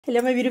Hello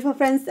my beautiful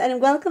friends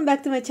and welcome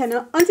back to my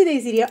channel. On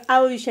today's video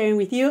I will be sharing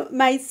with you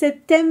my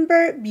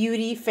September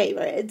beauty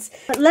favorites.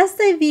 But let's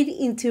dive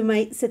into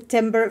my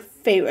September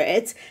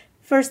favorites.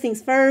 First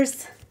things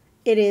first,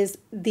 it is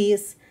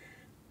this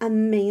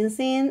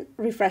amazing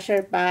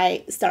refresher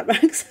by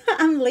Starbucks.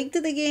 I'm late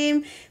to the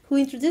game. Who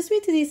introduced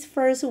me to this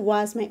first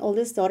was my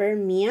oldest daughter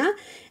Mia,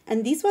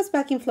 and this was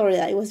back in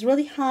Florida. It was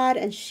really hot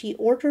and she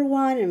ordered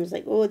one and I was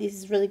like, oh, this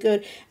is really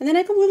good, and then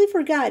I completely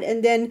forgot.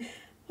 And then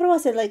what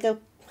was it, like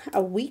a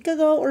week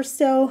ago or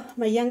so,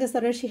 my youngest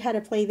daughter, she had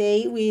a play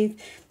day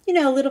with, you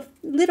know,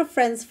 little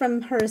friends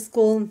from her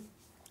school.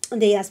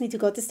 And they asked me to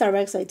go to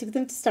Starbucks, so I took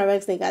them to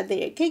Starbucks. They got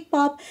their cake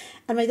pop,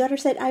 and my daughter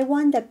said, I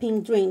want the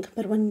pink drink.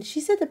 But when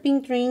she said the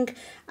pink drink,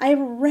 I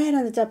read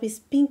on the top is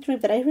pink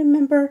drink, but I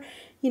remember,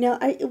 you know,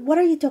 what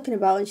are you talking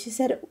about? And she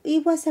said,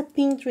 it was a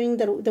pink drink,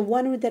 the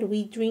one that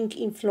we drink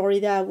in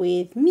Florida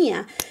with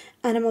Mia.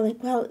 And I'm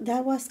like, well,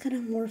 that was kind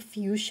of more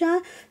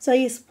fuchsia. So I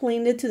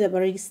explained it to the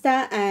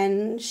barista,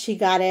 and she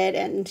got it.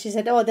 And she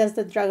said, oh, that's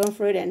the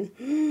Dragonfruit,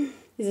 and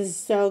this is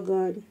so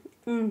good.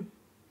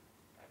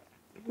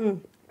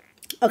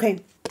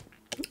 Okay,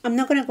 I'm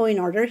not going to go in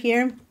order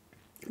here,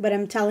 but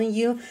I'm telling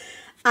you,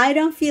 I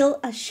don't feel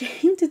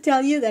ashamed to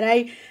tell you that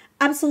I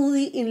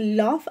absolutely in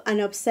love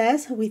and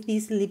obsessed with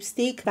this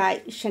lipstick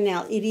by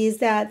Chanel. It is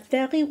the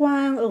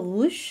 31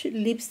 Rouge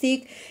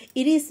lipstick.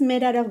 It is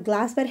made out of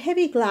glass, but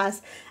heavy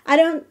glass. I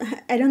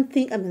don't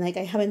think, I mean, like,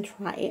 I haven't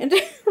tried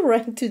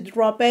right to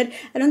drop it.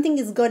 I don't think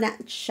it's gonna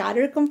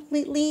shatter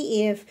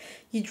completely if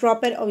you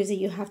drop it. Obviously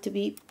you have to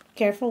be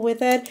careful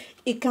with it.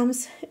 It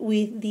comes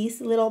with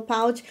this little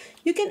pouch.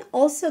 You can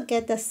also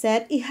get the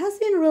set. It has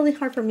been really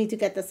hard for me to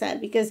get the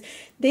set because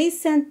they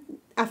sent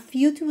a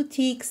few to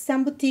boutiques.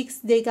 Some boutiques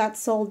they got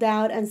sold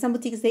out, and some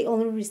boutiques they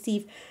only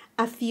receive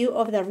a few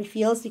of the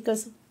refills,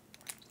 because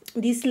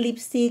this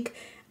lipstick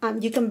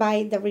you can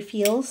buy the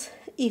refills.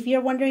 If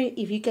you're wondering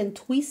if you can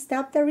twist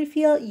up the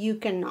refill, you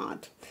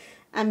cannot.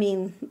 I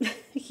mean,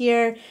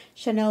 here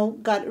Chanel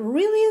got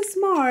really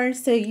smart,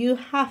 so you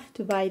have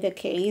to buy the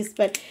case.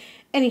 But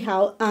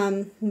anyhow,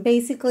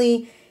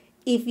 basically,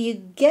 if you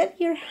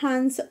get your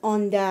hands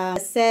on the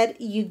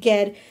set, you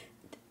get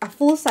a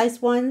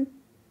full-size one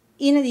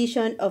in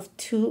addition of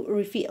 2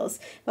 refills.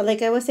 But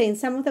like I was saying,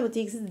 some of the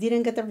boutiques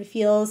didn't get the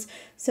refills,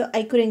 so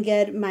I couldn't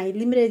get my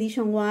limited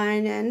edition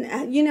one.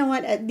 And you know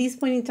what, at this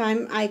point in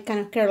time I kind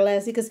of care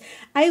less, because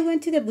I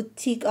went to the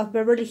boutique of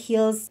Beverly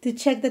Hills to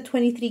check the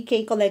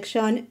 23K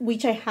collection,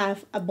 which I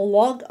have a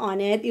blog on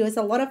it. It was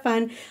a lot of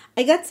fun.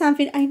 I got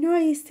something. I know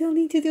I still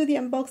need to do the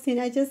unboxing,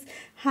 I just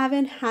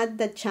haven't had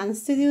the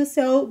chance to do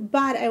so,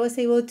 but I was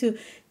able to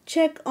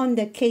check on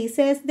the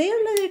cases. They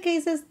are leather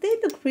cases. They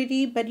look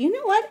pretty, but you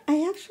know what?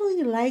 I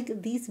actually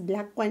like this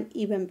black one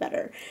even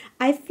better.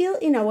 I feel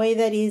in a way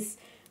that is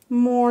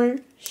more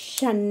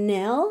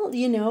Chanel,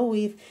 you know,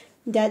 with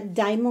that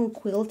diamond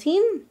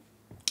quilting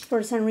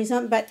for some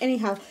reason. But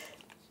anyhow,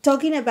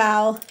 talking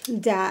about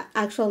the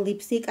actual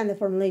lipstick and the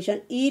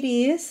formulation, it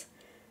is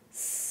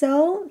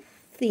so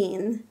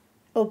thin,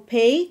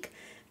 opaque,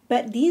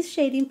 but this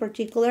shade in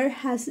particular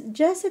has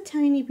just a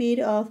tiny bit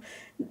of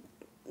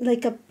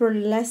like a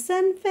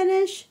pearlescent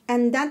finish,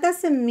 and that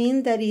doesn't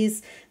mean that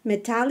it's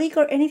metallic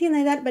or anything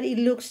like that, but it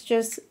looks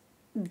just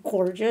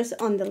gorgeous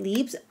on the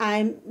lips.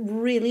 I'm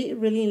really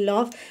in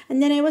love.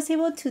 And then I was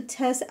able to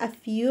test a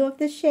few of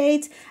the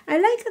shades. I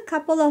like a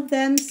couple of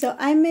them, so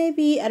I may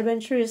be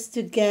adventurous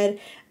to get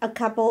a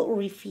couple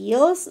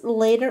refills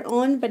later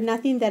on, but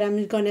nothing that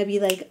I'm gonna be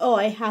like, oh,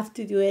 I have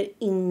to do it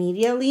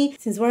immediately.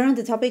 Since we're on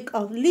the topic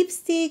of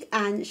lipstick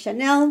and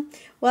Chanel,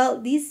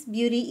 well, this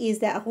beauty is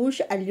the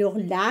Rouge Allure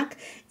Laque.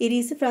 It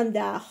is from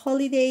the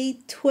Holiday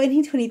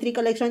 2023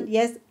 collection.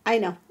 Yes, I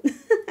know.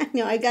 I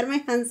know, I got my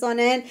hands on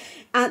it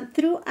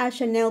through a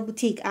Chanel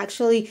boutique.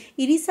 Actually,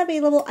 it is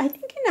available, I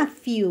think, in a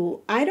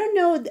few. I don't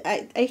know.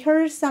 I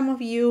heard some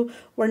of you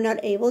were not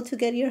able to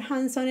get your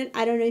hands on it.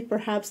 I don't know if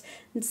perhaps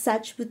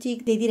such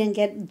boutique, they didn't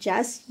get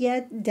just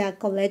yet the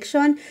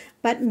collection,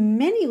 but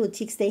many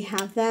boutiques, they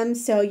have them.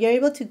 So you're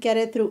able to get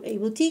it through a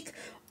boutique,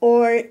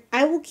 or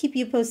I will keep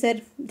you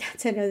posted.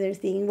 That's another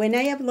thing. When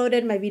I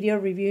uploaded my video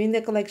reviewing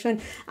the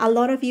collection, a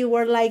lot of you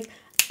were like,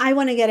 I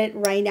want to get it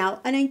right now,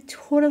 and I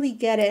totally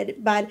get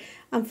it. But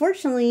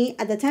unfortunately,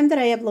 at the time that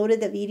I uploaded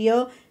the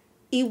video,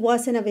 it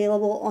wasn't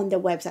available on the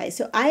website.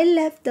 So I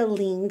left the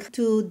link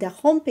to the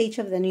homepage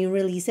of the new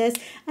releases,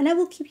 and I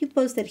will keep you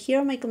posted here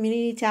on my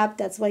community tab.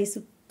 That's why it's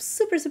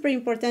super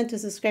important to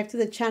subscribe to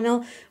the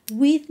channel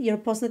with your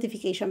post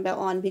notification bell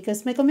on,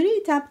 because my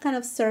community tab kind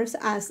of serves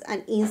as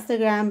an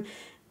Instagram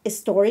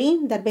story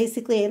that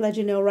basically I let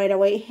you know right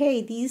away,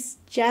 hey, this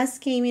just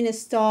came in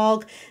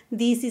stock,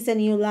 this is a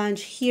new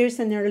launch, here's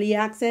an early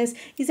access.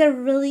 It's a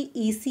really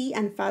easy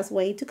and fast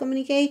way to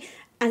communicate.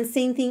 And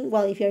same thing,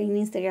 well, if you're in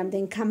Instagram,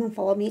 then come and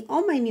follow me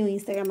on my new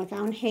Instagram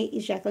account. Hey,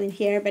 it's Jacqueline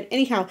here. But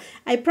anyhow,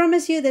 I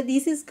promise you that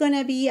this is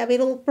gonna be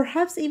available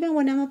perhaps even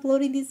when I'm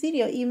uploading this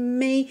video. It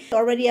may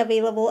already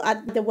available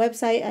at the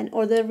website and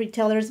other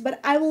retailers, but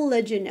I will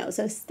let you know.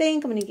 So stay in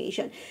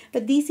communication.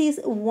 But this is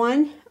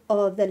one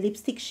of the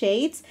lipstick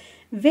shades.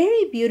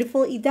 Very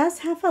beautiful. It does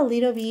have a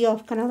little bit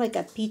of kind of like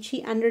a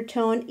peachy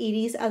undertone. It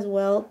is as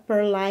well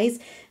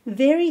pearlized,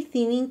 very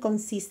thin in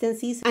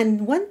consistencies.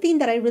 And one thing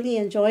that I really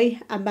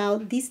enjoy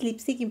about this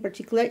lipstick in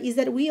particular is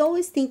that we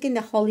always think in the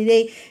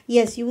holiday,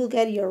 yes, you will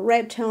get your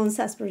red tones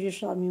as per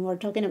usual. I mean, we're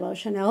talking about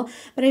Chanel,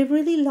 but I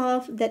really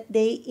love that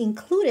they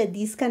included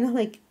this kind of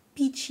like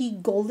peachy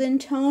golden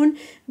tone,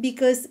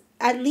 because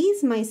at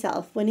least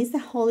myself, when it's the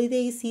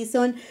holiday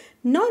season,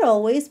 not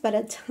always, but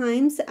at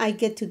times I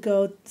get to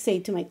go, say,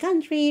 to my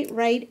country,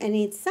 right? And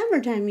it's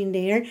summertime in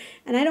there,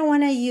 and I don't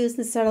want to use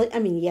necessarily, I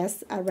mean,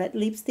 yes, a red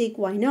lipstick,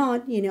 why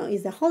not? You know,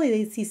 it's the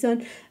holiday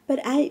season, but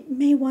I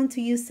may want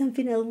to use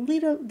something a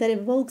little that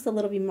evokes a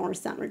little bit more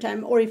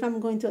summertime, or if I'm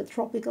going to a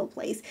tropical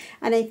place.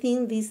 And I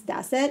think this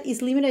does it.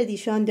 It's limited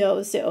edition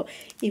though, so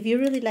if you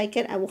really like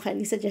it, I will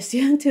highly suggest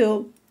you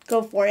to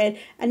go for it.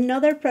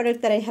 Another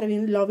product that I have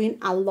been loving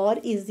a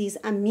lot is this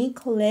Ami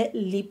Colette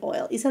lip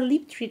oil. It's a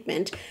lip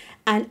treatment,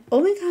 and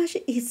oh my gosh,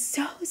 it's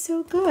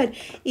so good.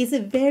 It's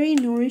very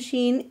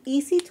nourishing,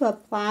 easy to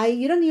apply.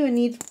 You don't even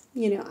need,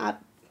 you know, a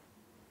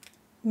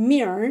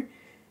mirror,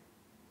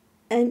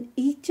 and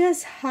it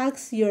just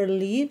hugs your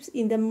lips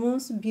in the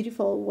most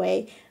beautiful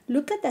way.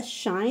 Look at the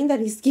shine that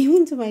is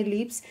giving to my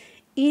lips.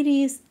 It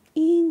is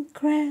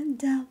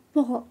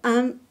incredible.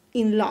 I'm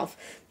in love.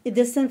 It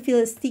doesn't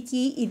feel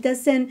sticky. It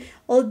doesn't,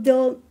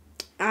 although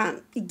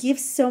it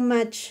gives so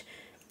much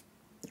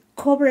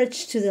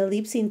coverage to the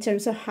lips in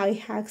terms of how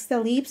it hugs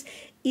the lips,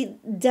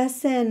 it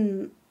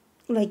doesn't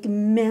like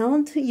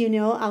melt, you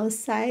know,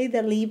 outside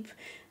the lip,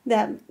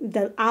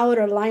 the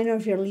outer line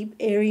of your lip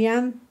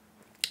area.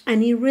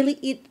 And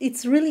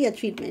it's really a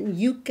treatment.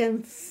 You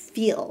can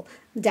feel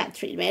that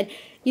treatment.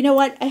 You know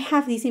what? I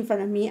have this in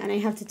front of me, and I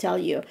have to tell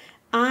you,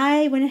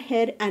 I went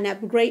ahead and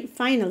upgrade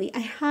finally. I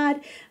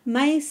had,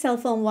 my cell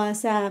phone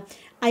was a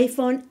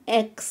iPhone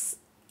XS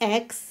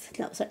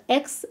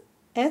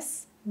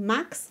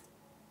Max.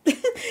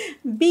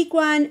 Big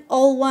one,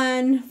 old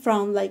one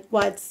from like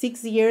what,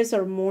 6 years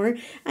or more.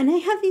 And I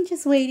have been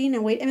just waiting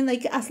and waiting. I mean,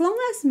 like, as long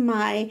as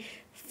my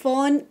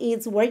phone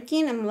is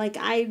working, I'm like,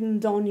 I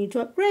don't need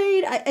to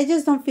upgrade. I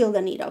just don't feel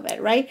the need of it,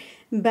 right?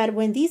 But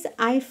when this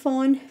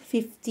iPhone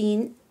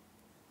 15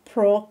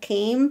 Pro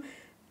came,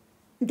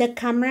 the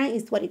camera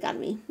is what it got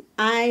me.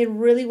 I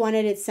really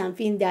wanted it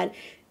something that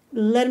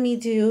let me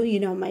do, you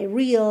know, my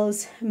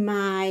reels,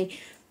 my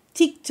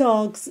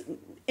TikToks,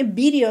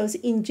 videos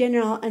in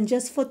general, and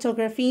just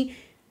photography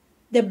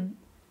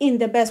in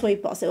the best way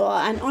possible.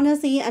 And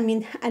honestly, I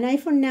mean, an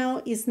iPhone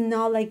now is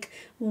not like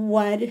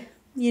what,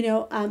 you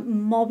know, a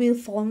mobile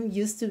phone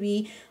used to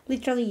be.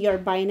 Literally, you're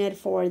buying it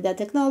for the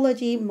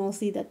technology,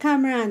 mostly the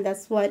camera, and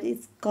that's what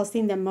it's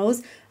costing the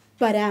most.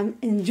 But I'm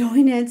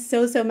enjoying it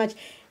so much.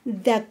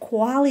 The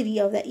quality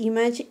of the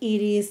image, it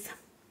is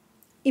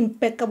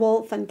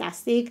impeccable,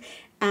 fantastic,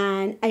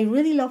 and I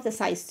really love the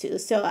size too.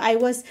 So I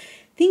was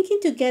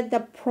thinking to get the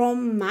Pro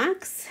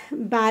Max,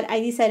 but I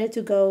decided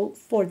to go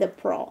for the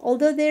Pro.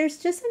 Although there's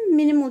just a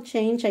minimal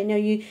change. I know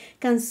you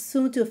can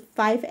zoom to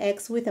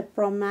 5x with a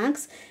Pro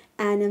Max,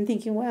 and I'm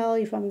thinking, well,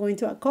 if I'm going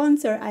to a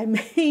concert, I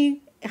may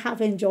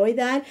have enjoyed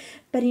that.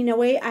 But in a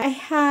way, I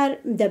had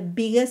the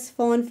biggest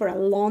phone for a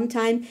long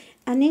time,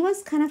 and it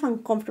was kind of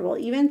uncomfortable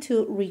even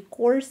to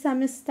record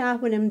some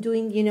stuff when I'm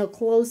doing, you know,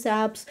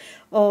 close-ups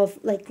of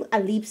like a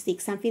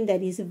lipstick, something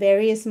that is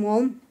very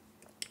small.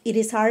 It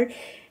is hard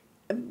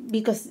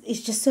because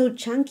it's just so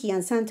chunky,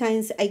 and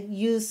sometimes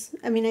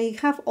I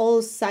have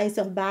all size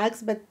of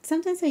bags, but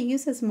sometimes I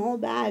use a small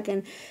bag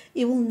and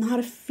it will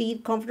not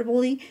fit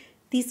comfortably.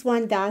 This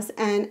one does,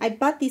 and I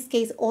bought this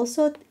case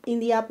also in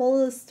the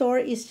Apple store.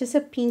 It's just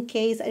a pink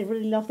case. I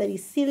really love that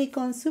it's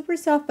silicone, super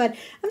soft, but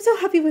I'm so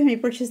happy with my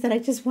purchase that I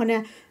just want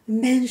to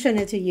mention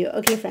it to you.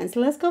 Okay, friends,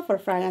 let's go for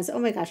fragrance. Oh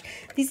my gosh,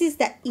 this is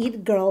the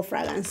It Girl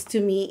fragrance to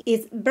me.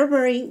 It's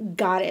Burberry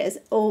Goddess.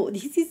 Oh,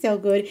 this is so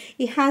good.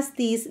 It has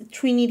this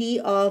trinity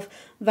of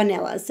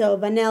vanilla. So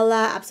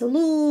vanilla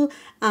absolute,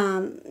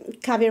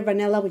 caviar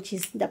vanilla, which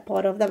is the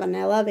pot of the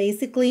vanilla,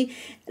 basically,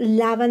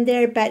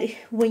 lavender. But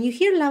when you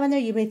hear lavender,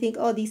 you may think,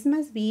 oh, this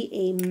must be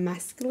a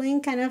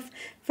masculine kind of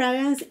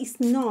fragrance. It's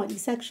not.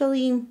 It's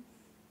actually,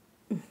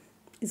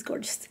 it's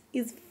gorgeous.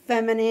 It's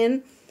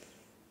feminine.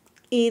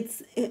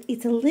 It's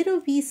a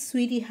little bit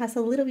sweet. It has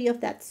a little bit of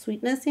that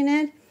sweetness in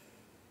it,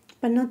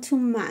 but not too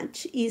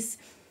much. Is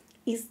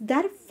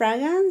that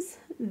fragrance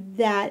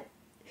that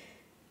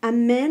a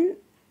man,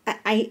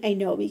 I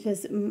know,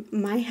 because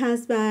my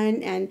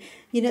husband and,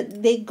 you know,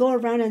 they go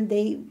around and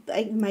they,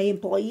 like my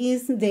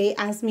employees, they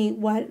ask me,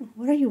 what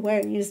are you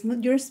wearing? You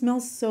smell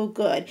so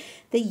good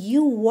that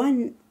you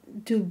want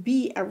to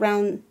be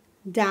around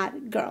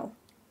that girl,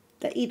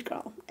 the It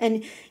Girl.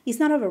 And it's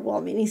not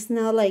overwhelming. It's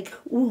not like,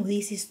 oh,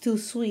 this is too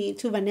sweet,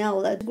 too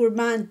vanilla,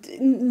 gourmand.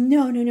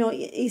 No.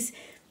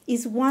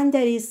 It's one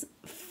that is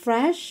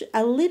fresh,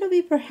 a little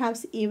bit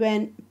perhaps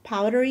even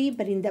powdery,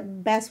 but in the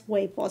best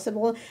way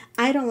possible.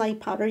 I don't like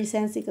powdery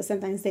scents because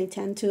sometimes they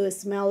tend to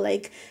smell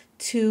like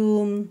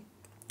too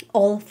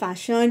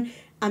old-fashioned.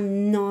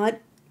 I'm not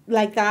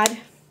like that.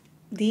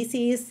 This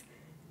is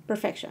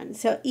perfection.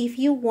 So if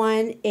you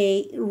want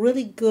a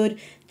really good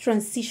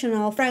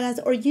transitional fragrance,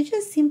 or you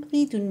just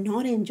simply do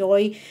not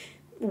enjoy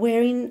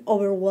wearing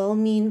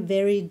overwhelming,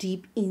 very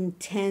deep,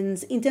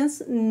 intense,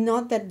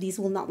 not that this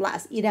will not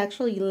last. It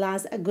actually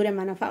lasts a good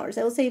amount of hours.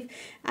 I would say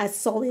a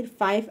solid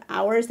 5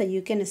 hours that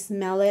you can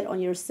smell it on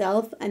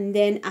yourself. And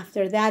then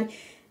after that,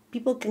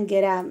 people can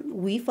get a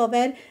whiff of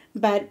it.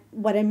 But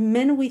what I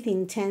meant with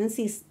intense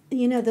is,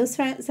 you know, there's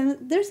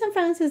some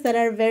fragrances that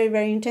are very,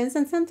 very intense.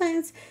 And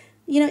sometimes,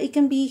 you know, it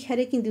can be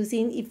headache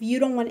inducing. If you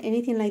don't want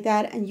anything like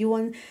that and you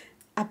want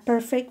a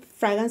perfect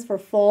fragrance for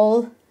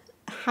fall,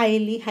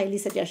 highly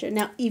suggestion.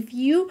 Now, if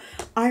you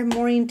are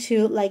more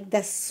into like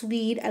the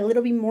sweet, a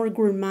little bit more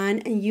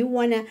gourmand, and you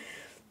want to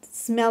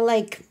smell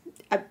like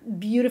a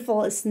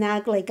beautiful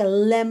snack, like a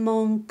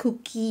lemon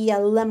cookie, a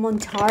lemon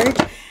tart,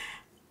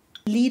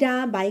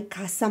 Lira by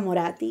Casa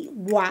Moratti.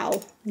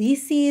 Wow,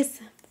 this is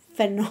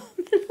phenomenal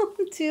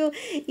too.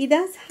 It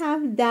does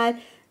have that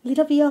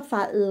little bit of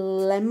a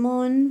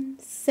lemon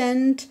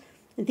scent,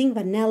 I think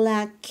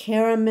vanilla,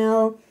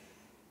 caramel.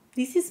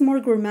 This is more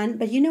gourmand,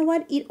 but you know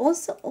what? It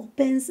also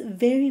opens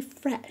very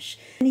fresh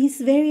and it's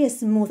very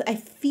smooth. I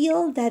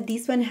feel that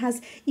this one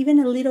has even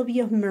a little bit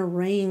of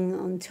meringue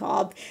on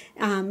top,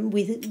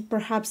 with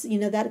perhaps, you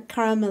know, that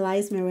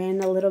caramelized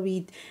meringue, a little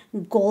bit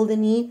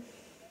goldeny.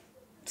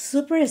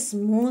 Super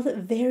smooth,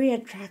 very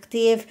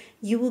attractive.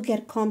 You will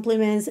get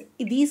compliments.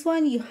 This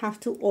one you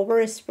have to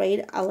overspray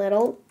it a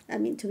little. I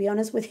mean, to be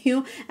honest with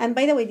you. And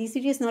by the way, this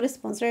video is not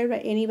sponsored by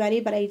anybody,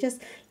 but I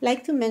just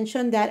like to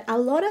mention that a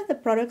lot of the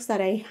products that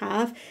I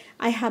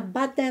have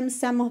bought them.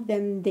 Some of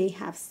them, they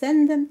have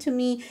sent them to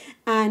me.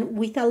 And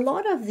with a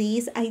lot of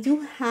these, I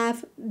do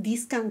have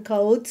discount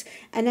codes,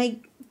 and I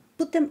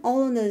put them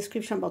all in the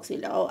description box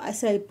below.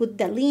 So I put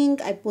the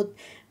link, I put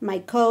my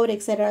code,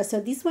 etc.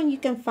 So this one you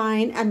can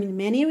find, I mean,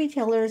 many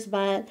retailers,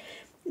 but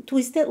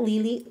Twisted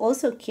Lily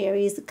also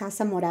carries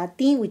Casa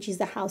Moratti, which is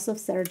the house of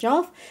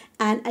Sergioff,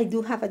 and I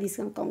do have a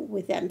discount code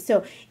with them.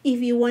 So if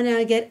you want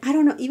to get, I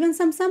don't know, even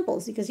some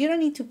samples, because you don't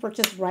need to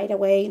purchase right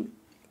away,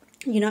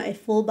 you know, a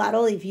full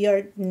bottle if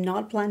you're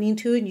not planning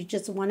to, and you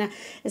just want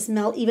to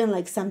smell even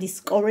like some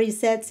discovery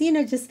sets, you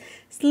know, just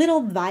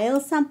little vial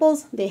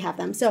samples, they have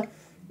them. So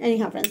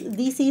anyhow, friends,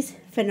 this is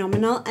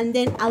phenomenal. And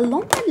then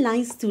along the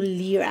lines to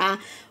Lira,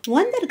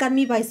 one that got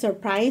me by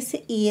surprise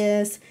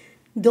is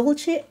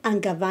Dolce &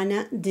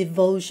 Gabbana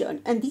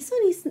Devotion. And this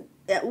one is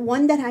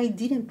one that I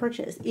didn't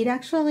purchase. It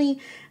actually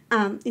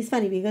is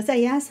funny because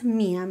I asked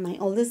Mia, my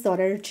oldest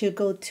daughter, to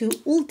go to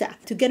Ulta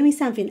to get me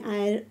something.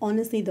 I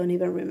honestly don't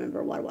even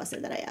remember what was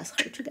it that I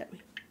asked her to get me.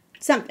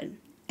 Something.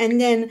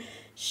 And then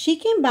she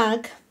came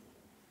back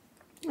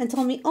and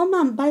told me, oh,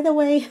 Mom, by the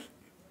way,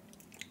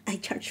 I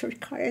charged your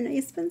card and I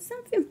spent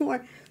something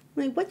more.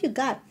 I'm like, what you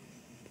got?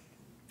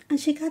 And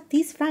she got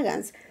this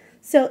fragrance.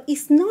 So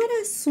it's not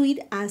as sweet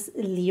as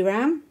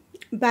Lira,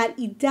 but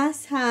it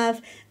does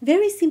have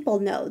very simple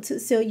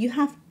notes. So you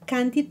have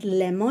candied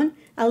lemon,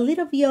 a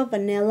little bit of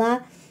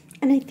vanilla,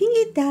 and I think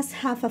it does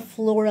have a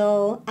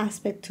floral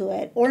aspect to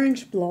it,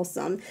 orange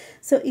blossom.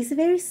 So it's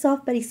very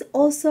soft, but it's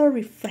also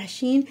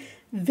refreshing,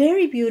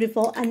 very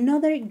beautiful.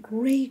 Another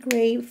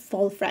great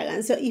fall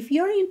fragrance. So if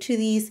you're into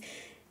these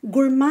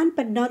gourmand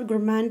but not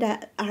gourmand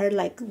that are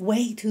like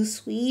way too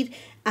sweet,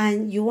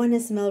 and you want to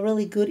smell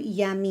really good,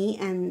 yummy,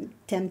 and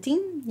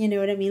tempting, you know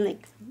what I mean,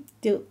 like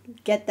to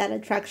get that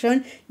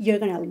attraction, you're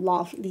gonna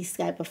love these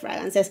type of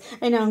fragrances.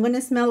 I know I'm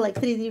gonna smell like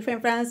 3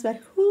 different fragrances,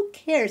 but who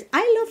cares?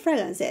 I love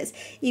fragrances.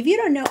 If you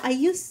don't know, I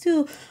used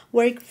to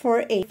work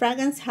for a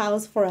fragrance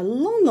house for a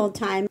long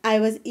time. I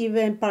was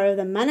even part of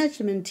the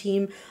management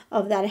team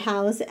of that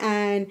house,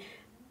 and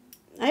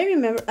I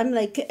remember, I'm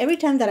like, every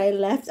time that I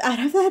left out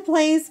of that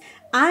place,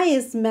 I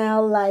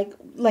smell like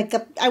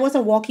I was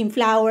a walking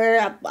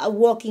flower, a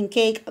walking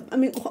cake. I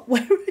mean,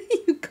 whatever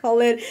you call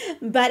it.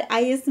 But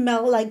I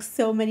smell like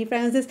so many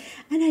fragrances,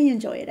 and I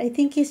enjoy it. I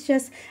think it's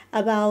just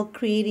about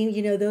creating,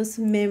 you know, those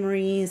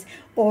memories,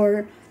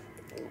 or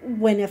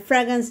when a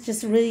fragrance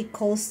just really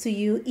calls to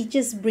you, it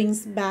just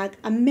brings back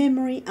a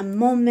memory, a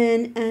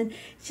moment, and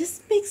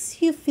just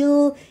makes you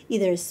feel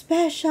either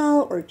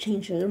special or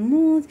change your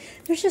mood.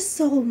 There's just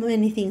so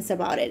many things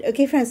about it.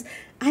 Okay, friends,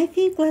 I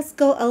think let's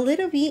go a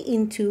little bit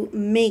into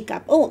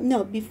makeup. Oh,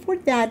 no, before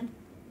that,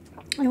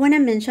 I want to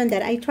mention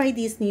that I tried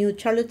this new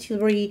Charlotte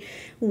Tilbury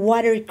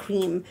water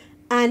cream.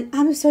 And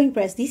I'm so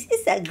impressed. This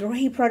is a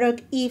great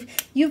product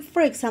if you,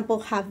 for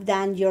example, have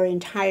done your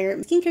entire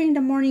skincare in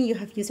the morning, you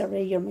have used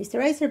already your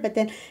moisturizer, but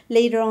then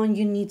later on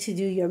you need to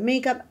do your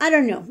makeup. I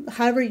don't know,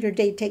 however your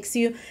day takes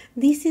you.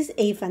 This is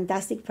a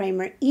fantastic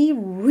primer. It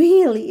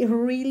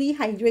really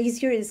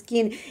hydrates your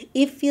skin.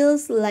 It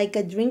feels like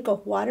a drink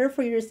of water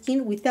for your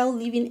skin without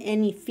leaving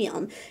any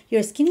film.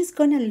 Your skin is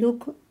gonna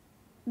look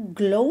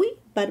glowy,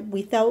 but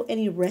without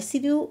any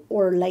residue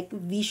or like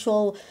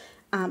visual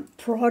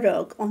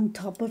product on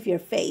top of your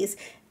face.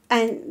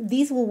 And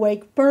this will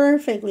work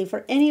perfectly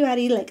for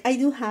anybody. Like I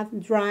do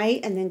have dry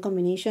and then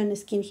combination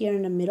skin here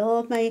in the middle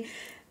of my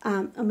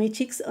on my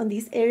cheeks, on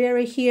this area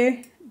right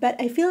here, but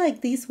I feel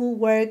like this will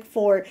work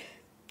for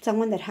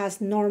someone that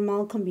has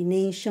normal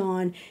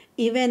combination,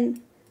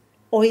 even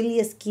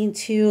oily skin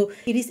too.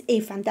 It is a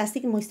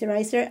fantastic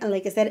moisturizer, and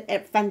like I said, a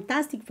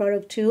fantastic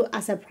product too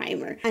as a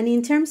primer. And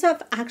in terms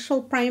of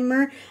actual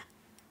primer,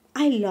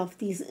 I love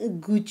these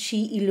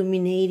Gucci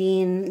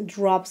illuminating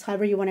drops,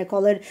 however you want to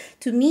call it.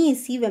 To me,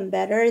 it's even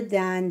better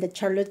than the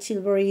Charlotte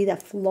Tilbury, the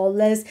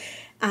Flawless,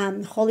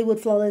 Hollywood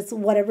Flawless,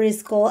 whatever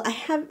it's called.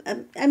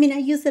 I mean, I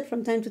use it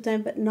from time to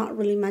time, but not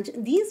really much.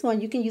 This one,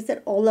 you can use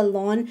it all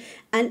alone,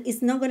 and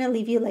it's not going to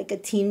leave you like a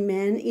tin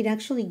man. It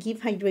actually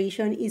gives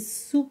hydration. It's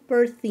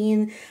super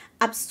thin,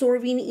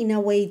 absorbing in a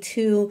way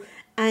too.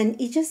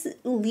 And it just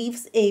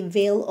leaves a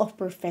veil of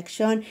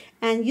perfection.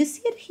 And you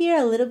see it here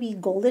a little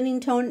bit golden in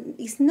tone.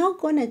 It's not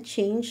going to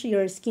change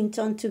your skin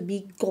tone to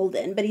be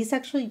golden, but it's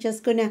actually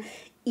just going to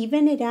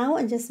even it out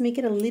and just make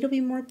it a little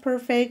bit more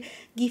perfect,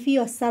 give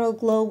you a subtle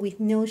glow with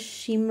no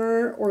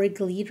shimmer or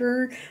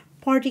glitter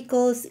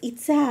particles.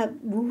 It's a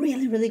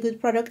really, really good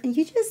product, and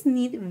you just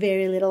need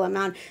very little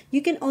amount.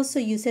 You can also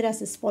use it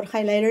as a spot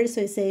highlighter.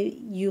 So say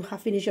you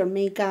have finished your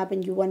makeup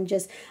and you want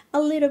just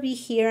a little bit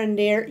here and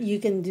there, you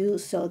can do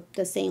so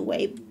the same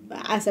way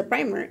as a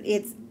primer.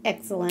 It's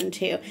excellent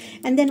too.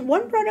 And then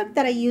one product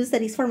that I use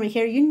that is for my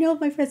hair,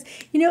 my friends,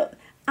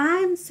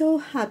 I'm so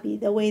happy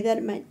the way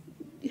that my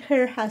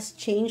hair has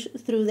changed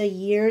through the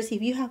years.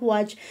 If you have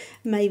watched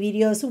my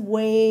videos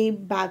way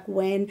back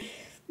when,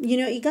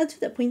 it got to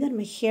the point that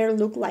my hair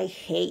looked like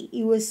hay.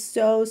 It was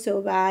so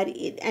bad.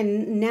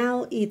 And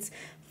now it's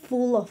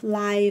full of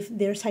life.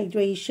 There's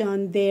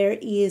hydration. There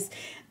is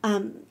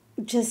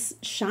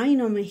just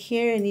shine on my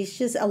hair, and it's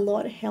just a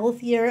lot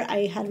healthier.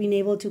 I have been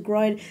able to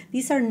grow it.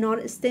 These are not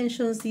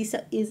extensions. This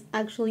is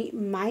actually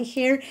my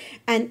hair,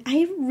 and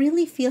I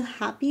really feel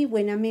happy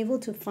when I'm able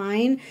to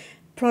find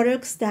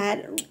products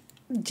that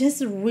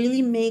just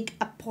really make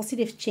a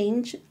positive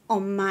change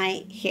on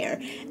my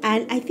hair.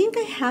 And I think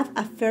I have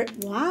a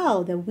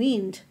wow, the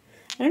wind.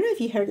 I don't know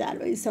if you heard that,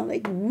 but it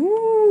sounded like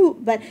woo,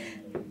 but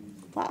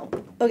wow.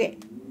 Okay,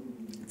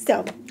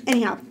 so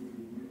anyhow,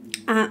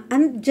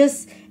 I'm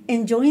just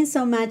enjoying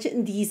so much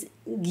this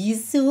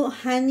Gisu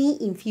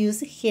honey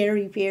infused hair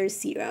repair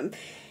serum.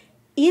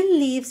 It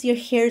leaves your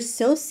hair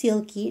so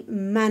silky,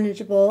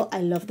 manageable. I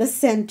love the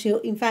scent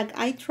too. In fact,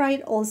 I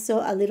tried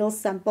also a little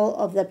sample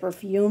of the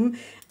perfume,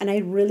 and I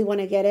really want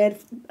to get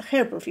it,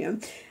 hair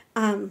perfume.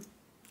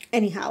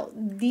 Anyhow,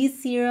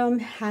 this serum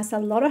has a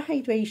lot of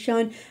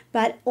hydration,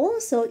 but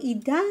also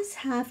it does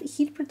have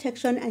heat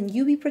protection and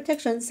UV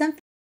protection, something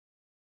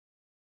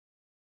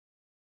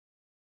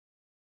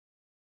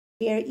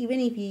hair, even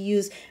if you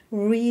use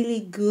really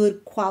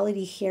good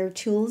quality hair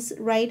tools,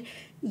 right?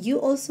 You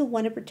also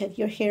want to protect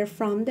your hair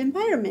from the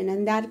environment,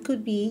 and that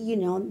could be,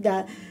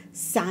 the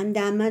sun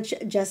damage.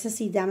 Just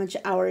as it damage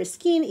our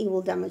skin, it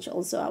will damage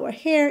also our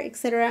hair,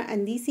 etc.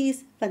 And this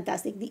is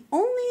fantastic. The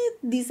only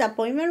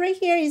disappointment right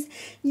here is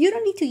you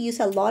don't need to use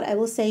a lot. I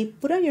will say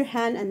put on your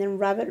hand and then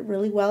rub it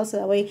really well, so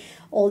that way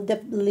all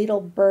the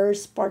little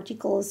burst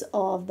particles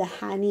of the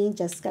honey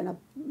just kind of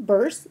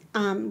burst,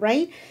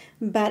 right?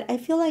 But I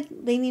feel like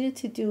they needed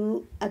to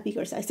do a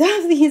bigger size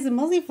of these,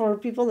 mostly for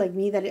people like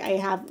me that I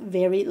have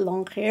very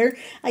long hair.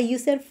 I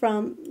use it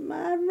from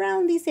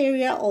around this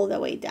area all the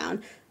way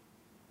down.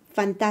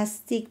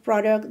 Fantastic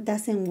product,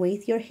 doesn't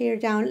weight your hair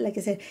down. Like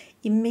I said,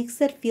 it makes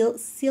it feel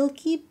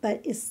silky, but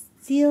it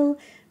still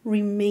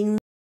remains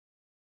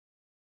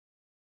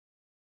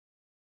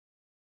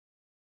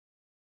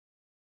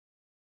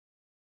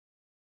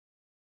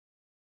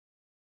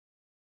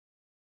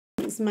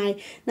my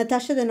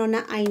NATASHA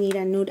DENONA I Need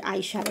a Nude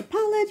eyeshadow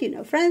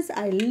palette. Friends,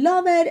 I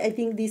love it. I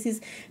think this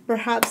is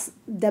perhaps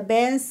the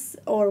best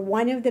or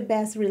one of the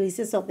best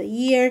releases of the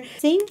year.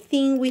 Same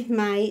thing with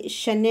my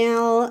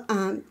Chanel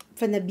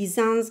from the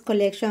BYZANCE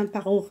collection,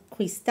 PARURE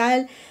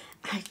CRISTAL.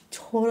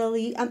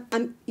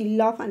 I'm in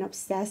love and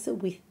obsessed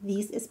with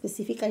this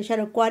specific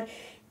eyeshadow quad.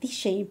 This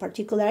shade in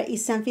particular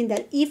is something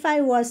that if I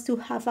was to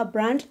have a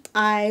brand,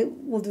 I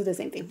will do the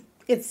same thing.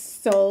 It's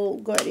so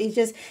good. It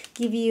just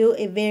gives you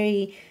a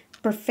very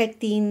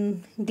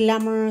perfecting,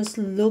 glamorous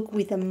look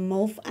with a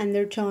mauve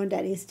undertone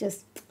that is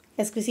just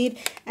exquisite.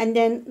 And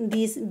then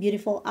this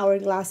beautiful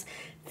Hourglass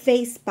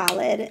face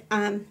palette.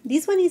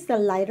 This one is the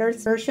lighter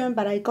version,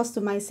 but I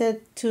customized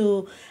it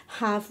to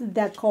have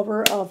the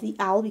cover of the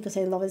owl because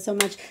I love it so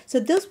much. So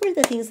those were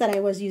the things that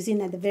I was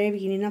using at the very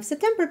beginning of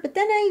September, but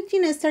then I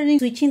started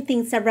switching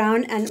things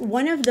around, and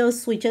one of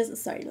those switches,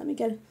 sorry, let me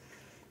get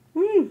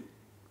a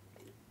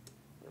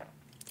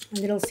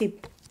little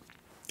sip.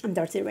 I'm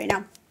thirsty right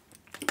now.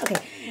 Okay,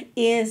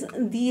 is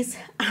this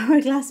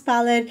Hourglass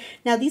palette.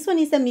 Now this one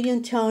is a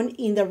medium tone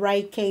in the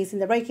right case. In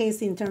the right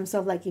case in terms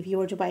of like if you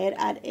were to buy it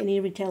at any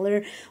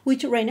retailer,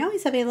 which right now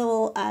is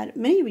available at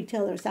many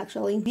retailers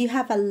actually. If you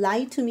have a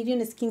light to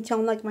medium skin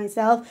tone like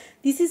myself,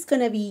 this is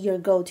gonna be your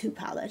go-to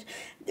palette.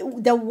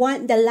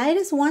 The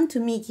lightest one to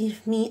me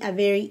gives me a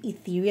very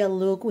ethereal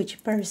look,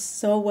 which pairs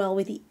so well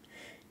with the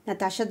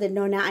NATASHA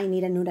DENONA I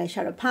Need a Nude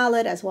eyeshadow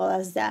palette, as well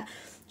as the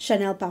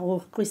Chanel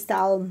PARURE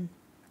CRISTAL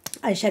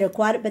eyeshadow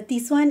quad. But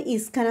this one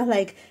is kind of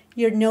like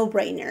your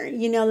no-brainer,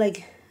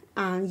 like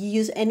you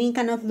use any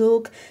kind of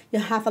look, you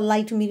have a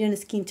light to medium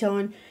skin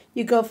tone,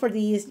 you go for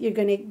these, you're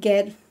gonna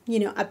get, you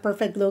know, a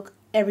perfect look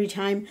every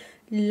time.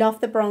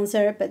 Love the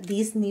bronzer, but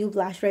this new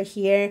blush right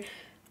here,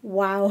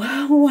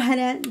 wow, what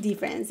a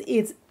difference.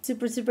 It's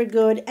super, super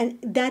good. And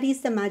that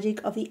is the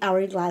magic of the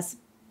Hourglass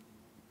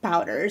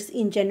powders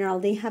in general.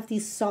 They have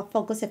this soft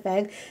focus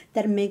effect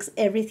that makes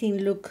everything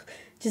look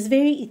just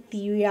very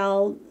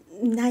ethereal,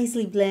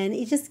 nicely blend.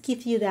 It just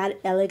gives you that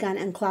elegant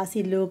and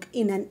classy look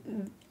in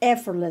an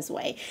effortless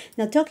way.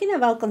 Now, talking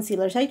about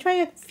concealers, I try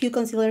a few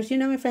concealers. You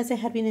know, my friends, I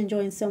have been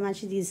enjoying so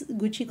much this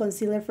Gucci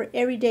concealer for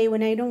every day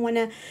when I don't want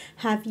to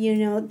have, you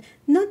know,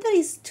 not that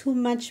it's too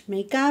much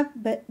makeup,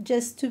 but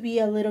just to be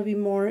a little bit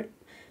more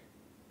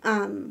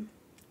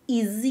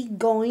easy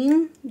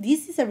going.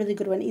 This is a really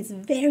good one. It's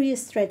very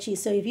stretchy,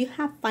 so if you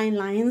have fine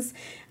lines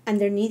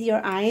underneath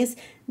your eyes,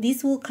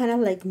 this will kind of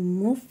like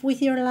move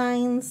with your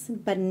lines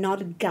but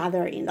not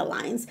gather in the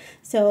lines.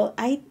 So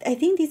I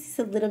think this is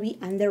a little bit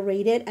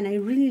underrated, and I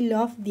really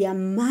love the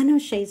amount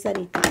of shades that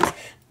it comes.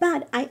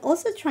 But I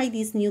also tried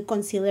this new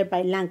concealer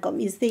by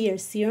Lancome. It's their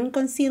serum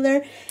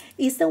concealer.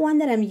 It's the one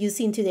that I'm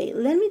using today.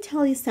 Let me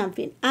tell you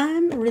something.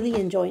 I'm really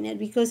enjoying it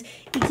because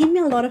it gives me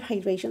a lot of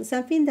hydration,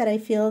 something that I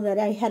feel that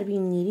I had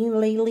been needing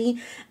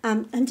lately.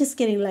 I'm just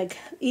getting like,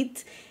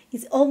 it's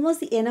almost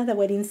the end of the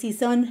wedding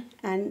season,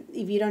 and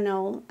if you don't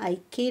know, I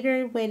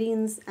cater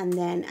weddings, and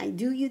then I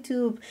do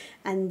YouTube,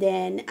 and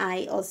then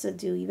I also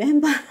do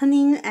event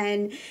planning,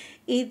 and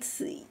it's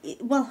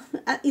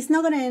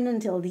not gonna end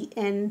until the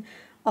end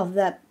of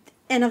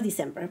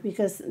December,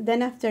 because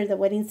then after the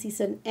wedding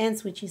season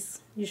ends, which is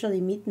usually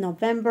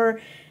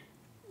mid-November,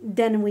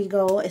 then we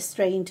go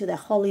straight into the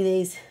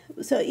holidays.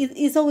 So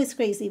it's always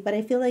crazy, but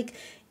I feel like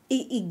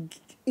it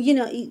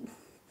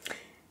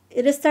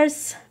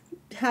starts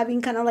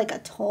having kind of like a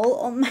toll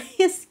on my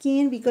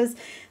skin because,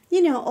 you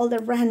know, all the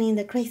running,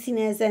 the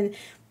craziness, and,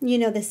 you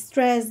know, the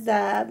stress,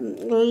 the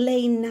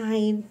late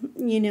night,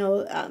 you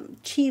know,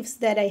 shifts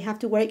that I have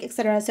to work,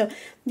 etc. So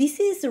this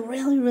is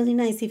really, really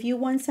nice. If you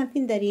want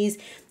something that is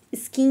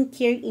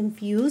skincare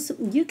infused,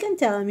 you can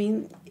tell. I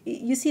mean,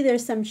 you see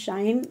there's some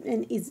shine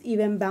and it's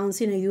even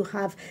bouncing, and you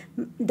have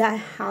that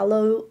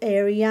hollow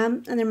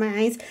area under my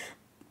eyes.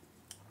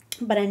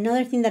 But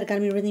another thing that got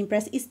me really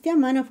impressed is the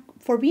amount of,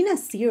 for being a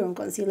serum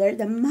concealer,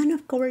 the amount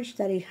of coverage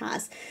that it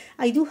has.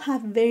 I do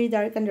have very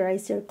dark under eye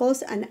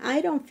circles, and I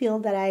don't feel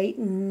that I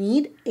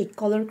need a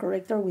color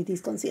corrector with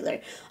this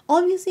concealer.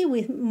 Obviously,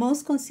 with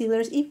most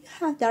concealers, if you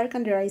have dark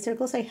under eye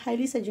circles, I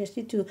highly suggest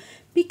you to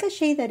pick a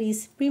shade that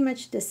is pretty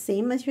much the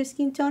same as your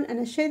skin tone, and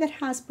a shade that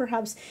has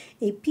perhaps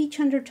a peach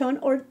undertone,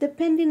 or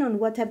depending on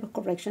what type of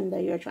correction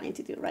that you're trying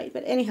to do, right?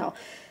 But anyhow,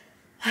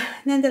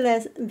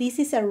 nonetheless, this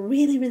is a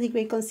really, really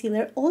great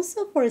concealer,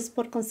 also for a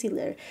spot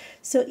concealer.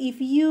 So if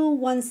you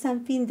want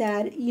something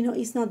that, you know,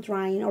 is not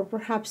drying, or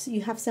perhaps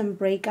you have some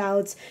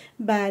breakouts,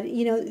 but,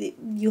 you know,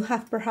 you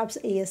have perhaps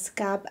a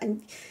scab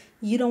and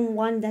you don't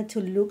want that to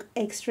look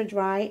extra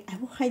dry, I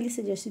would highly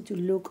suggest you to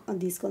look on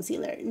this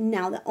concealer.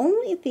 Now, the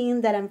only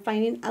thing that I'm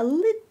finding a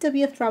little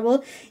bit of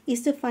trouble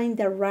is to find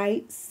the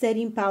right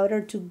setting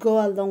powder to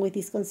go along with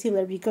this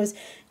concealer, because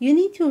you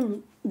need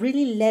to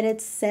really let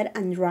it set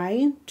and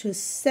dry to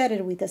set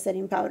it with a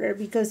setting powder.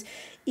 Because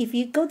if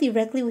you go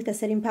directly with a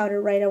setting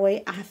powder right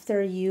away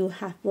after you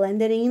have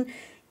blended in,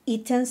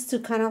 it tends to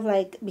kind of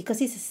like,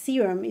 because it's a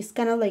serum, it's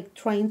kind of like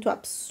trying to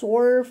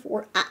absorb,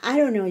 or I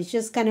don't know, it's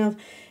just kind of,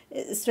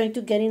 it's trying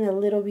to get in a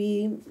little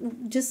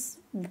bit just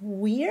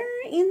weird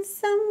in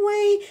some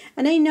way.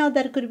 And I know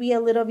that could be a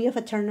little bit of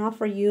a turn off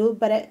for you,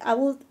 but I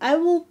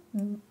will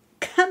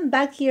come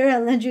back here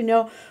and let you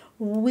know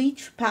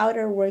which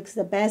powder works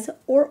the best,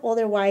 or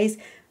otherwise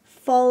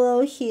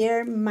follow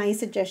here. My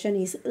suggestion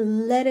is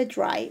let it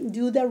dry,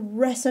 do the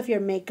rest of your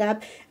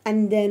makeup,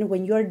 and then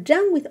when you're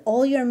done with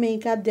all your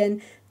makeup,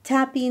 then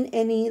tap in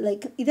any,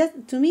 like, it does,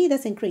 to me it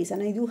doesn't crease,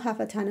 and I do have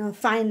a ton of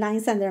fine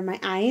lines under my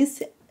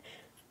eyes,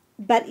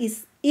 but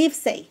if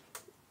say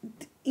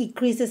it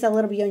creases a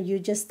little bit on you,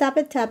 just tap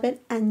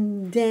it,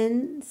 and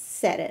then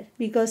set it,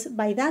 because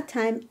by that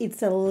time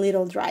it's a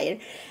little drier.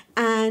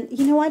 And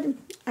you know what,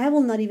 I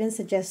will not even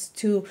suggest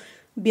to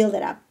build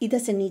it up. It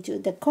doesn't need to.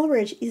 The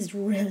coverage is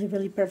really,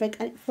 really perfect,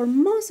 and for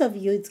most of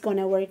you it's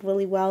gonna work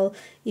really well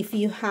if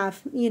you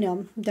have, you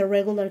know, the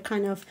regular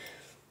kind of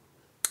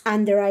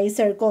under eye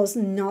circles,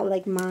 not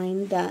like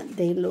mine that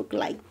they look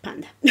like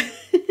panda.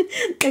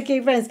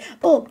 Okay, friends.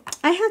 Oh,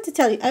 I have to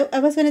tell you, I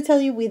was going to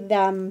tell you with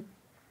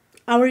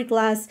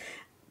Hourglass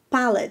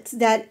palettes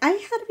that I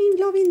had been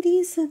loving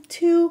these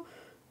two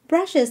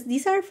brushes.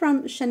 These are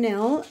from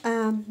Chanel.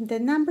 The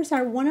numbers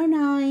are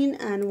 109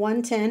 and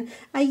 110.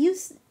 I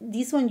use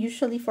this one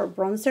usually for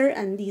bronzer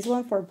and this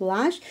one for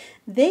blush.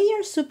 They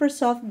are super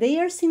soft. They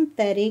are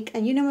synthetic.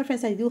 And you know, my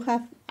friends, I do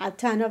have a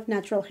ton of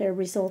natural hair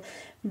bristle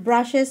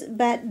brushes,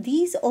 but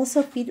these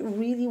also fit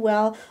really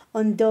well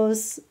on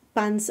those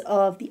bunch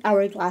of the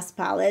Hourglass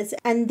palettes,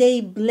 and they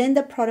blend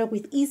the product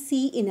with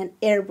easy in an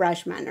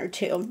airbrush manner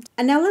too.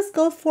 And now let's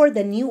go for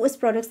the newest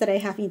products that I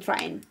have been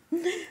trying.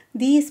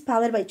 This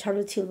palette by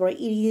Charlotte Tilbury,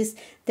 it is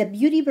the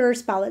Beauty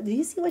Burst palette. Do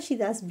you see what she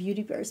does?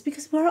 Beauty Burst,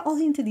 because we're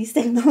all into this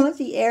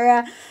technology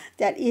era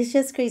that is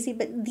just crazy.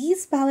 But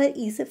this palette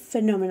is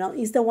phenomenal.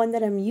 It's the one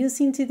that I'm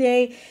using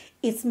today.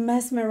 It's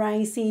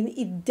mesmerizing.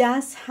 It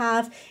does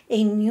have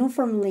a new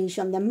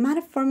formulation. The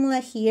matte formula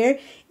here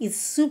is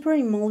super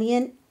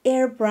emollient,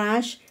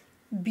 airbrush,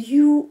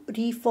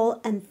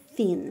 beautiful and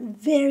thin,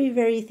 very,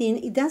 very thin.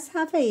 It does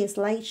have a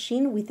slight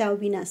sheen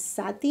without being a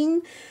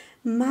satin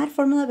matte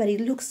formula, but it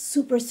looks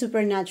super,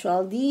 super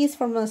natural. These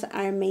formulas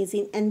are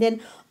amazing. And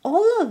then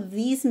all of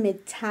these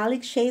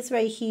metallic shades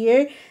right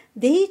here,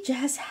 they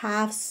just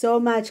have so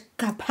much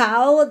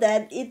kapow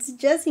that it's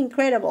just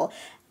incredible.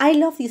 I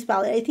love this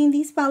palette. I think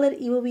this palette,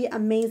 it will be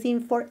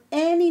amazing for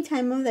any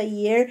time of the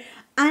year.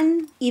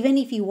 And even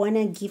if you want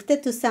to gift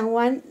it to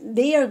someone,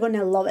 they are going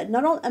to love it.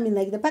 Not all, I mean,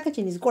 like, the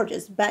packaging is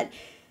gorgeous, but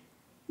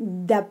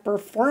the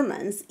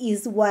performance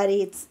is what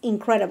it's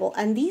incredible.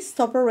 And this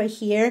topper right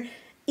here,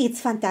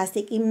 it's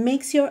fantastic. It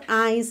makes your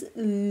eyes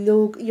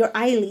look, your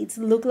eyelids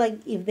look like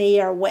if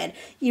they are wet.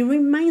 It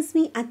reminds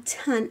me a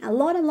ton, a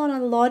lot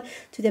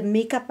to the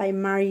Makeup by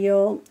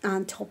Mario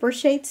topper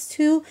shades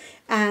too,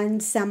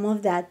 and some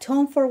of the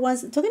Tom Ford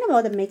ones. Talking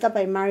about the Makeup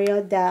by Mario,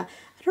 I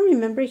don't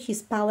remember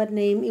his palette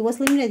name. It was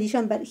limited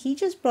edition, but he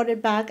just brought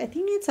it back. I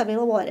think it's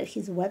available at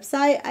his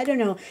website. I don't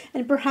know,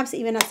 and perhaps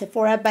even at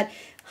Sephora, but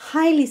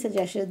highly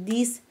suggested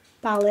this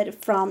palette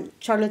from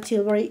Charlotte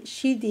Tilbury.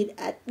 She did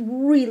a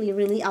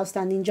really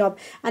outstanding job.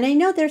 And I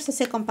know there's a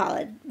second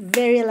palette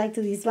very like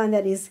to this one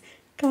that is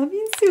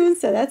coming soon,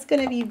 so that's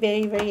gonna be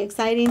very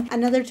exciting.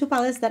 Another two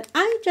palettes that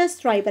I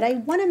just tried, but I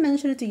want to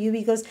mention it to you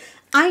because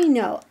I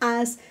know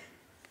as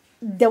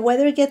the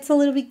weather gets a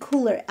little bit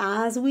cooler,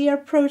 as we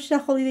approach the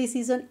holiday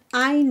season,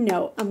 I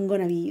know I'm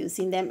gonna be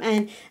using them.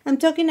 And I'm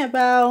talking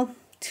about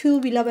two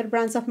beloved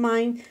brands of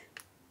mine,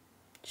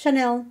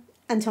 Chanel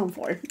and Tom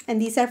Ford,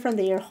 and these are from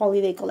their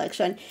holiday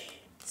collection.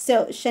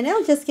 So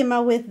Chanel just came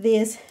out with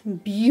this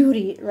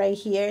beauty right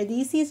here.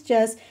 This is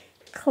just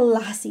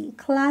classy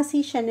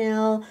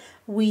Chanel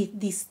with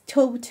these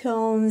taupe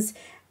tones.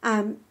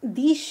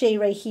 This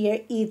shade right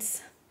here,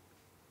 it's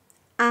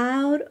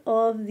out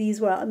of this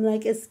world. I'm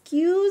like,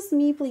 excuse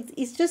me please.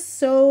 It's just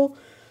so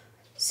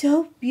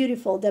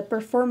beautiful. The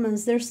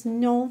performance, there's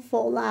no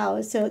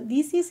fallout. So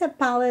this is a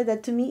palette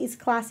that to me is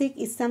classic.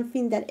 It's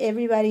something that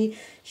everybody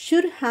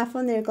should have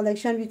on their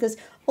collection, because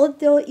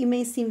although it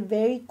may seem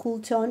very cool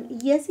tone,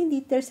 yes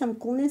indeed there's some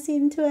coolness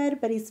into it,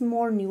 but it's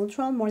more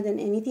neutral more than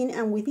anything.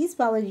 And with this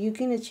palette you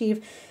can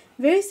achieve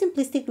very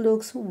simplistic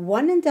looks,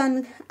 one and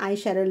done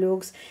eyeshadow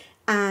looks,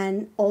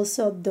 and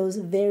also those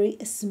very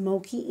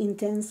smoky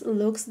intense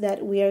looks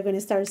that we are going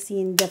to start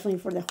seeing definitely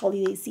for the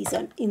holiday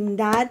season. In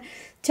that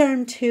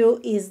term too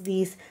is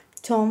this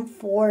Tom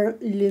Ford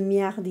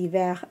Lumiere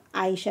d'Hiver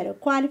eyeshadow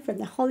quad from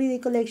the holiday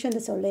collection,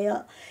 the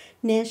Soleil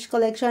Neige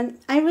collection.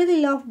 I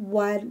really love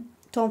what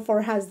Tom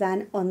Ford has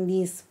done on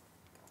this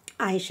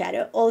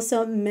eyeshadow.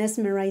 Also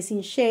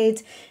mesmerizing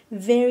shades,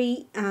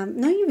 very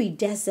not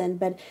iridescent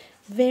but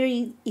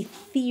very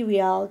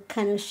ethereal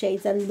kind of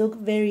shades that look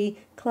very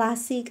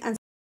classic. And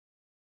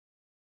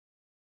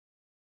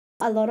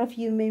a lot of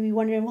you may be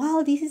wondering,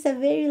 wow, this is a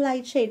very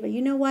light shade, but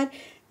you know what?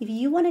 If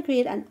you want to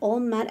create an all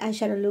matte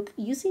eyeshadow look,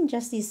 using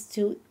just these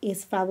two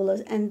is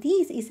fabulous. And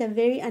this is a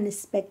very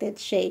unexpected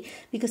shade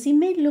because it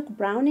may look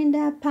brown in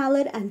the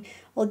palette, and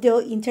although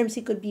in terms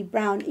it could be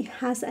brown, it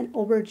has an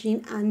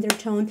aubergine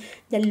undertone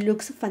that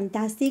looks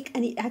fantastic,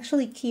 and it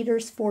actually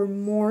caters for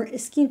more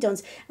skin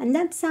tones. And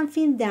that's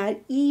something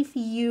that if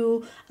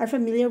you are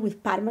familiar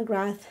with Pat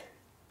McGrath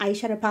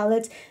eyeshadow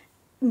palettes,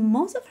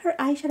 most of her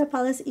eyeshadow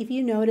palettes, if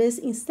you notice,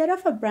 instead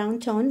of a brown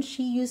tone,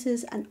 she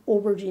uses an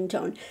aubergine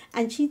tone.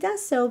 And she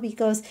does so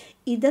because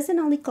it doesn't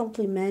only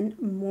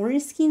complement more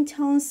skin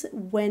tones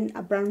when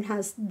a brown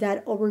has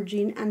that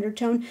aubergine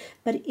undertone,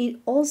 but it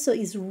also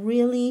is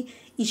really,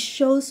 it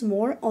shows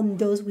more on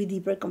those with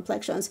deeper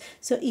complexions.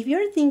 So if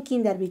you're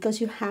thinking that because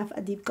you have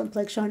a deep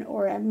complexion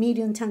or a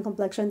medium tan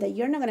complexion that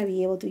you're not going to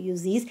be able to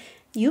use these,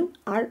 you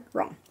are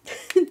wrong.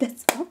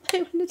 That's all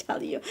I want to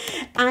tell you.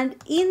 And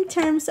in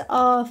terms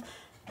of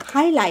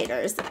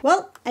highlighters,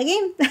 well,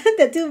 again,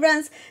 the two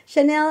brands,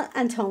 Chanel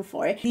and Tom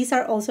Ford. These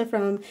are also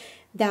from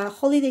the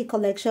holiday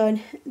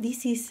collection.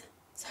 This is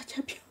such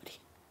a beauty.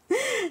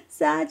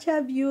 Such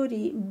a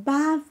beauty.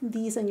 Bath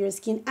these on your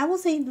skin. I will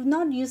say do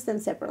not use them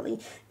separately,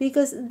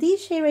 because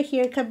this shade right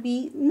here can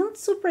be not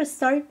super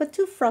stark but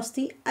too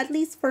frosty, at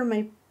least for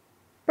my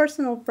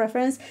personal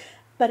preference.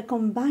 But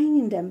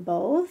combining them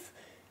both,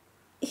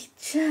 it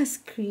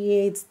just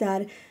creates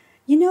that,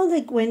 you know,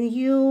 like when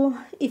you,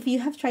 if you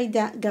have tried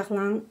that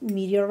Guerlain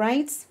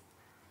meteorites,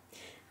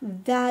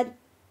 that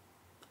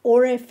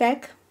aura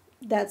effect,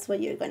 that's what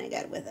you're going to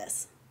get with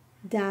this.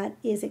 That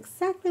is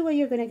exactly what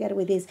you're going to get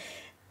with this.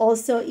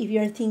 Also, if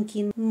you're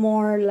thinking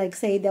more like,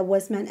 say, the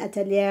Westman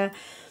Atelier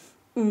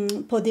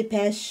Peau de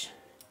Pêche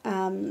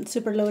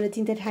super loaded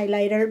tinted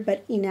highlighter,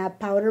 but in a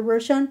powder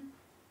version.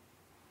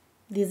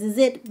 This is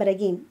it, but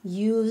again,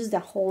 use the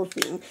whole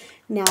thing.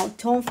 Now,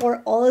 Tom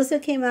Ford also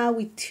came out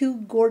with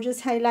two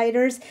gorgeous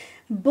highlighters.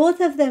 Both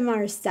of them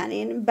are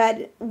stunning,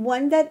 but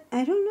one that,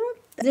 I don't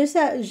know, there's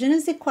a je ne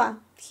sais quoi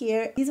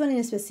here. This one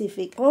in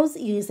specific, Rose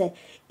Irise.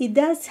 It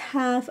does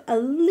have a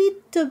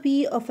little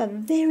bit of a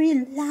very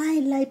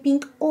light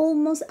pink,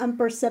 almost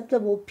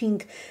imperceptible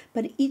pink,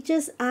 but it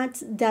just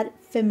adds that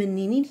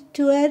femininity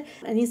to it,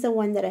 and it's the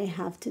one that I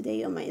have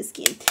today on my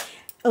skin.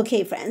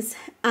 Okay, friends,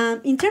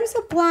 in terms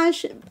of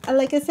blush,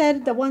 like I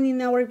said, the one in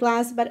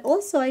Hourglass, but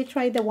also I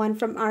tried the one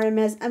from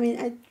RMS. I mean,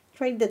 I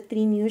tried the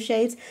 3 new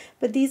shades,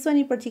 but this one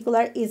in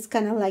particular is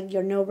kind of like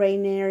your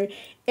no-brainer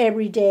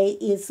every day,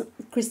 is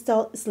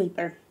Crystal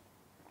Sleeper.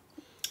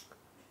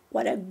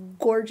 What a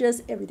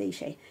gorgeous everyday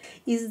shade.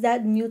 Is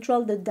that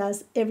neutral that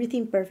does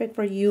everything perfect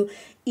for you.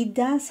 It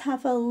does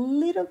have a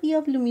little bit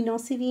of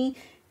luminosity,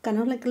 kind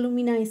of like a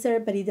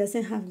luminizer, but it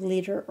doesn't have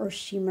glitter or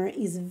shimmer.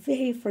 It's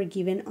very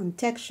forgiving on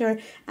texture,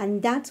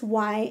 and that's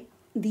why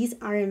these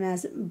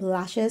RMS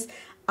blushes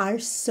are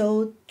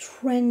so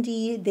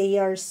trendy, they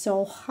are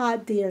so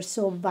hot, they are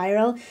so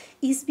viral,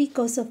 is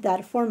because of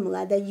that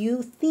formula that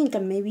you think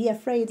and maybe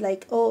afraid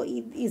like, oh,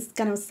 it's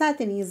kind of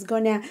satin, it's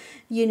gonna,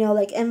 you know,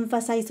 like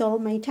emphasize all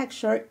my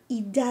texture.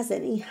 It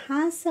doesn't. It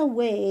has a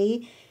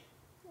way,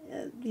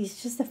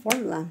 it's just a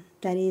formula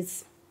that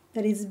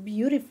is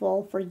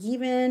beautiful,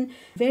 forgiving,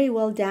 very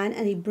well done,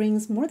 and it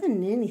brings more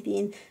than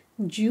anything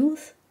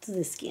youth to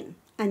the skin.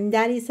 And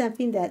that is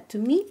something that to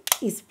me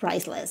is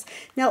priceless.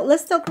 Now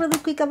let's talk really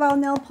quick about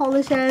nail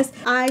polishes.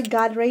 I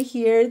got right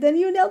here the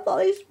new nail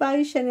polish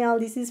by Chanel.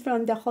 This is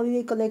from the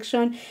holiday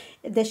collection.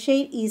 The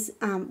shade is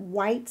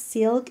white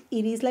silk.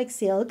 It is like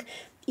silk.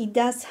 It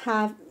does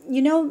have,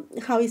 you know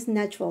how it's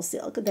natural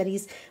silk, that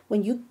is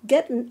when you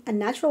get a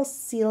natural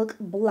silk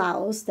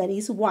blouse that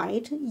is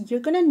white, you're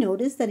gonna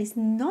notice that it's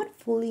not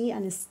fully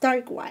and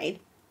stark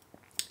white.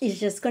 It's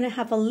just gonna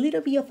have a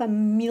little bit of a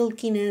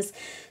milkiness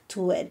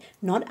to it,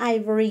 not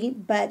ivory,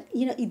 but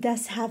you know, it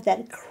does have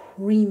that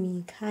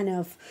creamy kind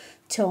of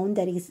tone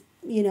that is,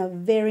 you know,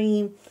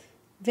 very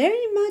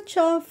much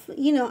of,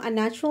 you know, a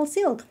natural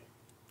silk.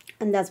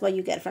 And that's what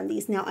you get from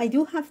these. Now I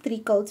do have 3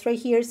 coats right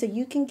here, so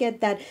you can get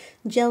that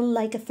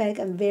gel-like effect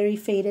and very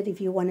faded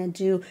if you want to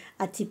do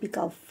a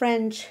typical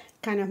French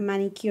kind of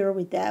manicure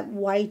with that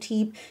white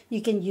tip.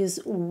 You can use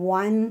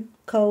 1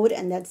 coat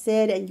and that's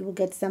it, and you will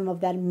get some of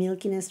that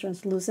milkiness,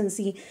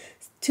 translucency.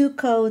 2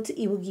 coats,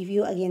 it will give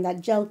you again that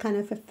gel kind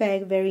of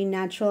effect, very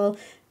natural,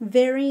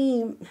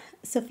 very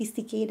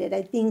sophisticated.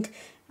 I think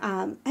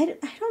I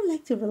don't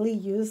like to really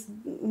use,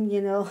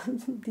 you know,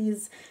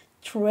 these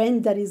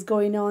trend that is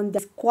going on,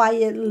 this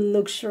quiet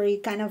luxury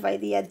kind of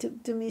idea.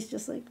 To me, it's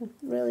just like,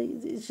 really,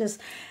 it's just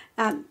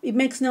it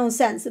makes no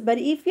sense. But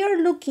if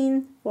you're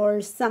looking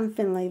for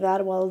something like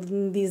that, well,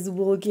 this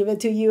will give it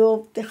to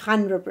you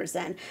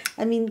 100%.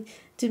 I mean,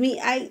 to me,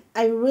 I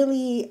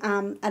really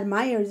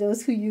admire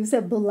those who use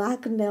a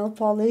black nail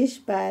polish,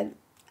 but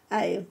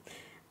I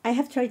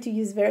have tried to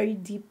use very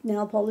deep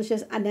nail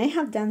polishes, and I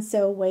have done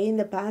so way in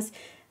the past,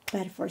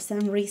 but for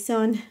some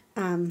reason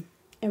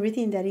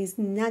everything that is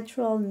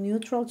natural,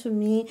 neutral to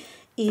me,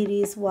 it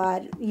is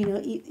what, you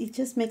know, it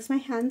just makes my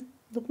hand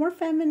look more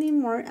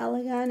feminine, more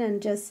elegant,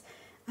 and just,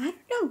 I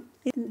don't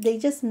know, they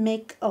just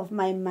make of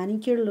my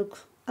manicure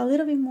look a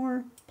little bit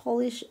more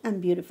polished and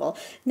beautiful.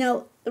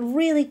 Now,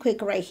 really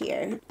quick right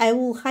here, I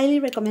will highly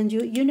recommend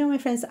you, you know my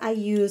friends, I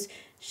use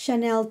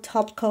Chanel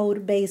top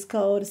coat, base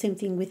coat, same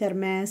thing with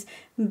Hermes,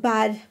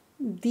 but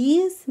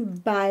these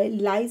by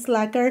Lights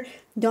Lacquer,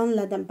 don't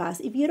let them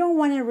pass. If you don't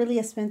want to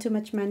really spend too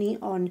much money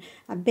on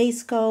a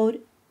base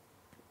coat,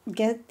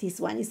 get this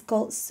one. It's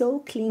called So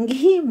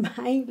Clingy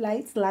by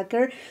Lights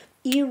Lacquer.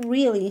 It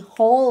really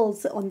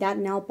holds on that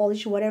nail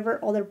polish. Whatever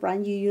other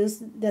brand you use,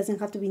 doesn't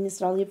have to be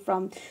necessarily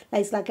from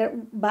Lights Lacquer,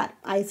 but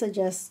I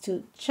suggest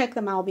to check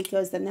them out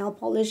because the nail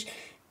polish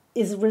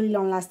is really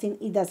long lasting.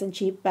 It doesn't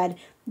chip, but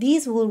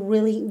these will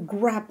really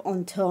grab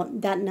onto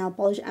that nail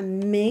polish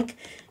and make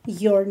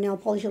your nail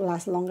polish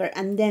last longer.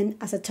 And then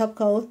as a top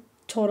coat,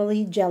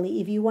 totally jelly.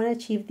 If you want to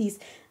achieve this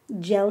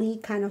jelly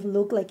kind of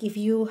look, like if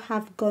you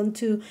have gone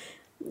to,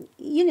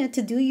 you know,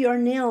 to do your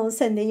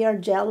nails and they are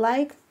gel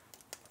like,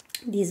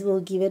 this will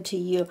give it to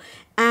you.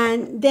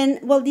 And then,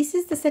 well, this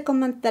is the second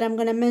month that I'm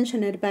going to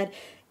mention it, but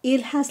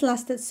it has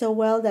lasted so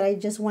well that I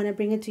just want to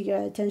bring it to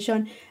your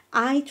attention.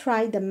 I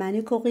tried the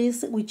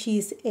Manicuriste, which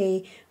is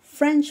a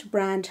French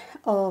brand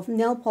of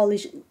nail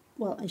polish,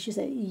 well, I should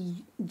say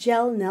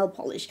gel nail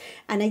polish.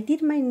 And I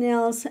did my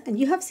nails, and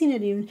you have seen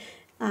it in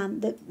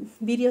the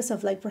videos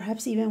of like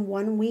perhaps even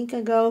 1 week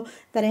ago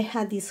that I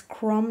had these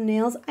chrome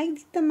nails. I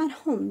did them at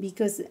home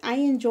because I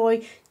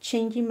enjoy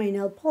changing my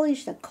nail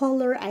polish, the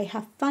color. I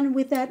have fun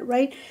with that,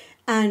 right?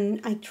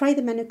 And I tried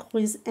the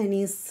Manicuriste and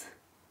it's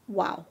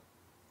wow.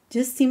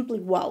 Just simply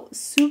wow.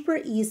 Super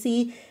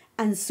easy.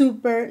 and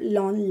super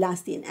long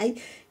lasting. I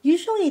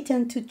usually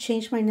tend to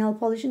change my nail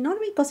polish, not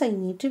because I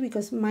need to,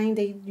 because mine,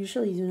 they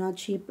usually do not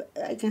chip.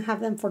 I can have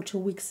them for 2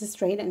 weeks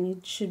straight and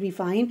it should be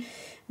fine.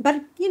 But,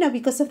 you know,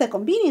 because of the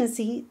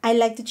conveniency, I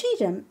like to change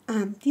them.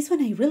 This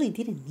one I really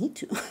didn't need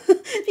to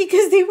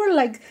because they were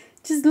like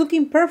just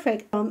looking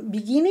perfect from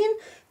beginning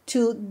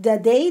to the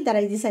day that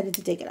I decided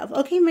to take it off.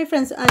 Okay, my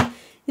friends,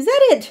 is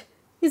that it?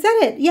 Is that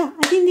it? Yeah,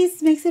 I think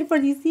this makes it for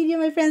this video,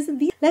 my friends.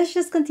 Let's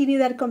just continue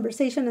that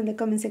conversation in the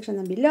comment section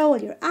down below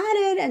while you're at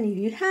it. And if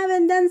you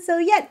haven't done so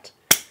yet,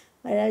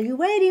 what are you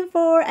waiting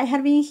for? I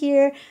have been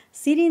here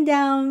sitting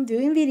down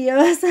doing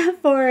videos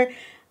for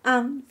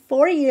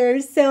 4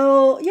 years,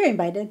 so you're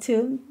invited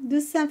to do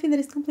something that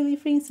is completely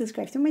free and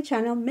subscribe to my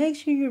channel. Make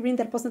sure you ring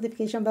that post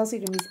notification bell so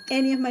you don't miss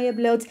any of my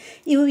uploads.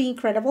 It would be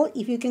incredible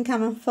if you can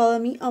come and follow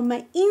me on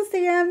my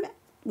Instagram,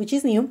 which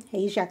is new,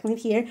 hey Jacqueline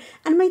here,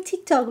 and my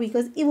TikTok,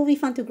 because it will be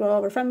fun to grow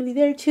our family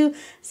there too.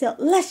 So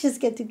let's just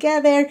get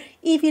together.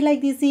 If you like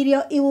this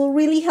video, it will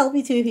really help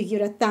me too if you give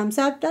it a thumbs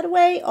up. That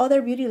way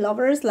other beauty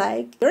lovers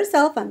like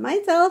yourself and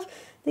myself,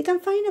 they can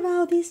find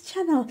about this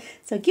channel.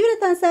 So give it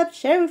a thumbs up,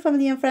 share with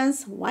family and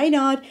friends, why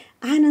not?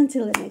 And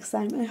until the next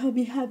time, I hope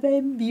you have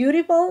a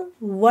beautiful,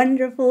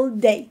 wonderful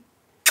day.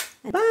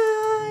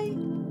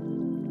 Bye!